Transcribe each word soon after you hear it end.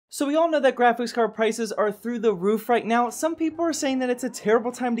So we all know that graphics card prices are through the roof right now. Some people are saying that it's a terrible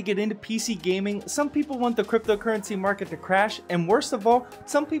time to get into PC gaming. Some people want the cryptocurrency market to crash. And worst of all,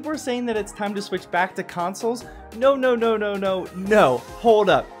 some people are saying that it's time to switch back to consoles. No, hold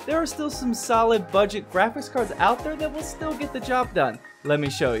up. There are still some solid budget graphics cards out there that will still get the job done. Let me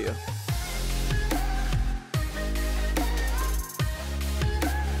show you.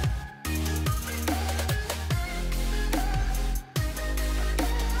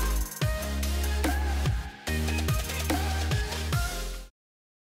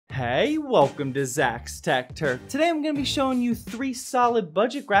 Hey, welcome to Zach's Tech Turf. Today I'm going to be showing you 3 solid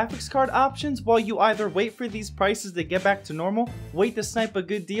budget graphics card options while you either wait for these prices to get back to normal, wait to snipe a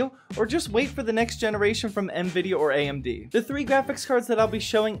good deal, or just wait for the next generation from Nvidia or AMD. The 3 graphics cards that I'll be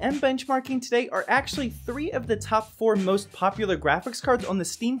showing and benchmarking today are actually 3 of the top 4 most popular graphics cards on the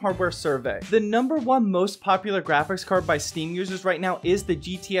Steam hardware survey. The #1 most popular graphics card by Steam users right now is the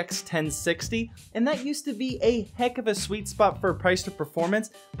GTX 1060, and that used to be a heck of a sweet spot for price to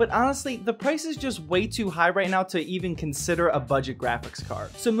performance, but honestly, the price is just way too high right now to even consider a budget graphics card.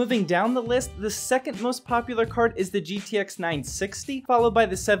 So moving down the list, the second most popular card is the GTX 960, followed by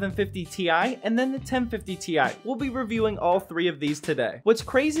the 750 Ti, and then the 1050 Ti. We'll be reviewing all 3 of these today. What's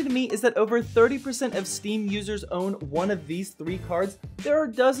crazy to me is that over 30% of Steam users own one of these 3 cards. There are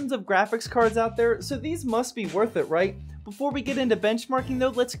dozens of graphics cards out there, so these must be worth it, right? Before we get into benchmarking though,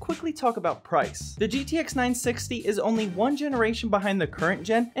 let's quickly talk about price. The GTX 960 is only 1 generation behind the current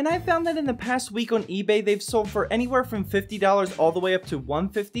gen, and I found that in the past week on eBay they've sold for anywhere from $50 all the way up to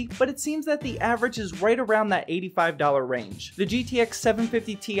 $150, but it seems that the average is right around that $85 range. The GTX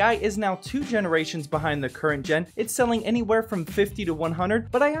 750 Ti is now 2 generations behind the current gen. It's selling anywhere from $50 to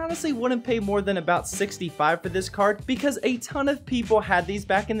 $100, but I honestly wouldn't pay more than about $65 for this card because a ton of people had these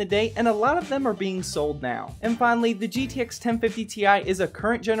back in the day and a lot of them are being sold now. And finally, the GTX 1050 Ti is a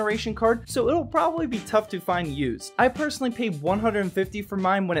current generation card, so it'll probably be tough to find used. I personally paid $150 for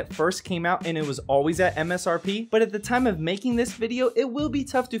mine when it first came out and it was always at MSRP, but at the time of making this video, it will be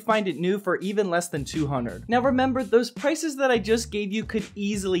tough to find it new for even less than $200. Now remember, those prices that I just gave you could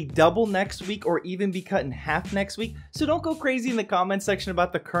easily double next week or even be cut in half next week, so don't go crazy in the comment section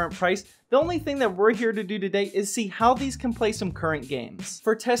about the current price. The only thing that we're here to do today is see how these can play some current games.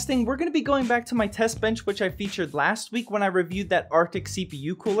 For testing, we're going to be going back to my test bench, which I featured last week when I reviewed that Arctic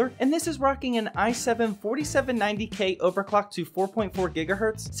CPU cooler, and this is rocking an i7 4790K overclocked to 4.4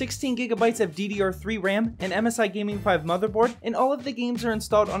 GHz, 16 GB of DDR3 RAM, an MSI Gaming 5 motherboard, and all of the games are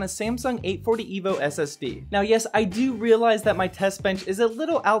installed on a Samsung 840 EVO SSD. Now yes, I do realize that my test bench is a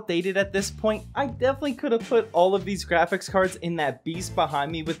little outdated at this point. I definitely could have put all of these graphics cards in that beast behind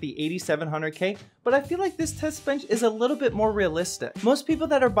me with the 8700K, but I feel like this test bench is a little bit more realistic. Most people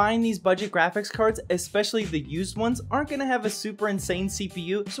that are buying these budget graphics cards, especially the used ones, aren't going to have a super insane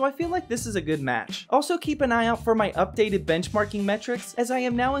CPU, so I feel like this is a good match. Also keep an eye out for my updated benchmarking metrics, as I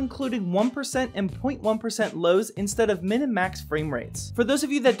am now including 1% and 0.1% lows instead of min and max frame rates. For those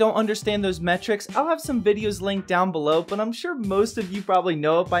of you that don't understand those metrics, I'll have some videos linked down below, but I'm sure most of you probably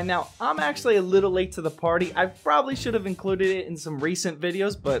know it by now. I'm actually a little late to the party. I probably should have included it in some recent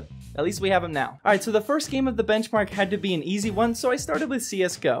videos, but at least we have them now. Alright, so the first game of the benchmark had to be an easy one, so I started with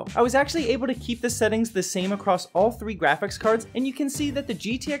CSGO. I was actually able to keep the settings the same across all 3 graphics cards, and you can see that the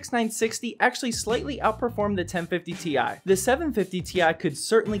GTX 960 actually slightly outperformed the 1050 Ti. The 750 Ti could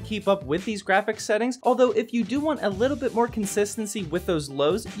certainly keep up with these graphics settings, although if you do want a little bit more consistency with those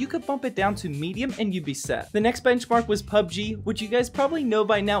lows, you could bump it down to medium and you'd be set. The next benchmark was PUBG, which you guys probably know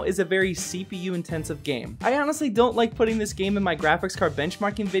by now is a very CPU intensive game. I honestly don't like putting this game in my graphics card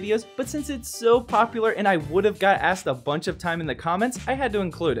benchmarking videos, but since it's so popular and I would have got asked a bunch of time in the comments, I had to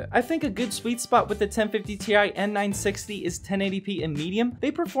include it. I think a good sweet spot with the 1050 Ti and 960 is 1080p in medium. They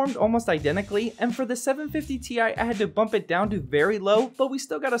performed almost identically, and for the 750 Ti I had to bump it down to very low, but we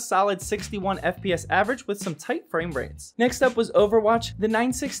still got a solid 61 FPS average with some tight frame rates. Next up was Overwatch. The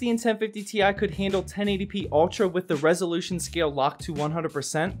 960 and 1050 Ti could handle 1080p Ultra with the resolution scale locked to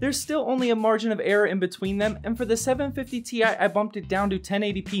 100%. There's still only a margin of error in between them, and for the 750 Ti I bumped it down to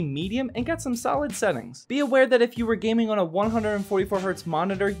 1080p medium and got some solid settings. Be aware that if you were gaming on a 144Hz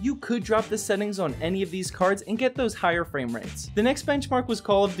monitor, you could drop the settings on any of these cards and get those higher frame rates. The next benchmark was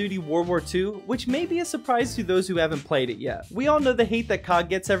Call of Duty World War II, which may be a surprise to those who haven't played it yet. We all know the hate that COD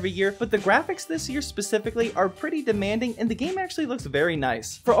gets every year, but the graphics this year specifically are pretty demanding and the game actually looks very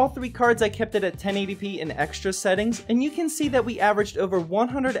nice. For all 3 cards I kept it at 1080p in extra settings, and you can see that we averaged over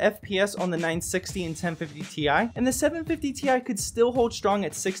 100 FPS on the 960 and 1050 Ti, and the 750 Ti could still hold strong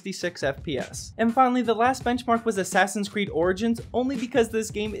at 66 FPS. else. And finally, the last benchmark was Assassin's Creed Origins, only because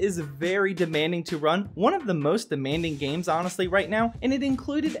this game is very demanding to run, one of the most demanding games honestly right now, and it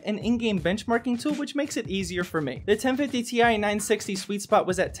included an in-game benchmarking tool which makes it easier for me. The 1050 Ti 960 sweet spot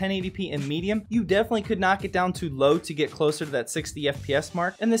was at 1080p in medium. You definitely could knock it down to low to get closer to that 60 FPS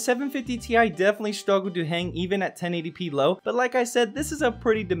mark, and the 750 Ti definitely struggled to hang even at 1080p low, but like I said, this is a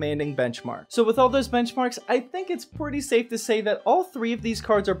pretty demanding benchmark. So with all those benchmarks, I think it's pretty safe to say that all three of these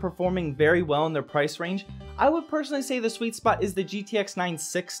cards are performing very well in their price range. I would personally say the sweet spot is the GTX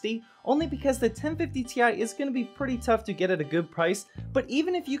 960, only because the 1050 Ti is going to be pretty tough to get at a good price, but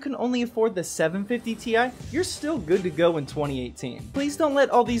even if you can only afford the 750 Ti, you're still good to go in 2018. Please don't let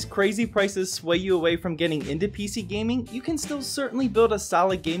all these crazy prices sway you away from getting into PC gaming. You can still certainly build a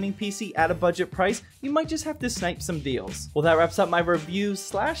solid gaming PC at a budget price, you might just have to snipe some deals. Well, that wraps up my review /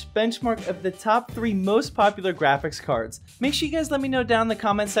 benchmark of the top 3 most popular graphics cards. Make sure you guys let me know down in the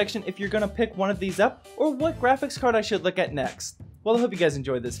comment section if you're going to pick one of these up, or what graphics card I should look at next. Well, I hope you guys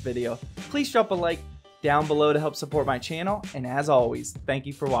enjoyed this video. Please drop a like down below to help support my channel, and as always, thank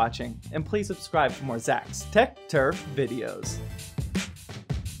you for watching, and please subscribe for more Zach's Tech Turf videos.